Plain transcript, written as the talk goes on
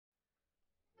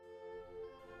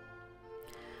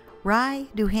Rye,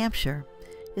 New Hampshire,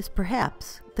 is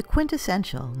perhaps the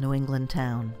quintessential New England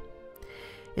town.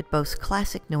 It boasts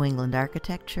classic New England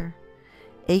architecture,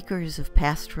 acres of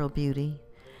pastoral beauty,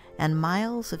 and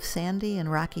miles of sandy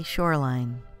and rocky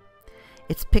shoreline.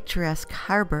 Its picturesque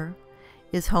harbor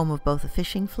is home of both a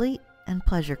fishing fleet and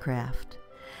pleasure craft,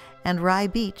 and Rye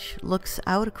Beach looks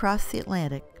out across the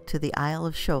Atlantic to the Isle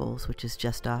of Shoals, which is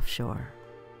just offshore.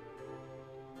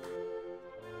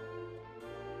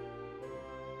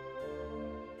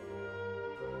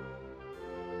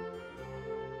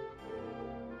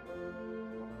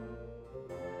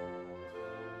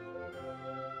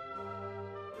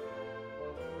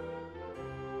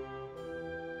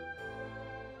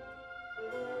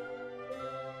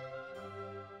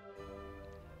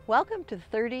 Welcome to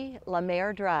 30 La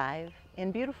Mer Drive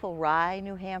in beautiful Rye,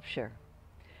 New Hampshire.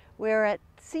 We're at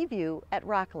Seaview at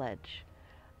Rockledge,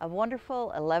 a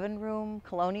wonderful 11-room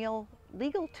colonial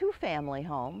legal two-family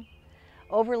home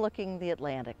overlooking the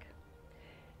Atlantic.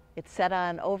 It's set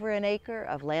on over an acre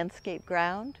of landscape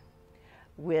ground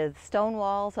with stone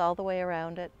walls all the way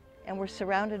around it, and we're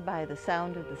surrounded by the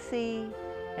sound of the sea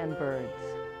and birds.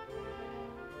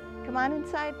 Come on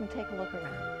inside and take a look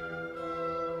around.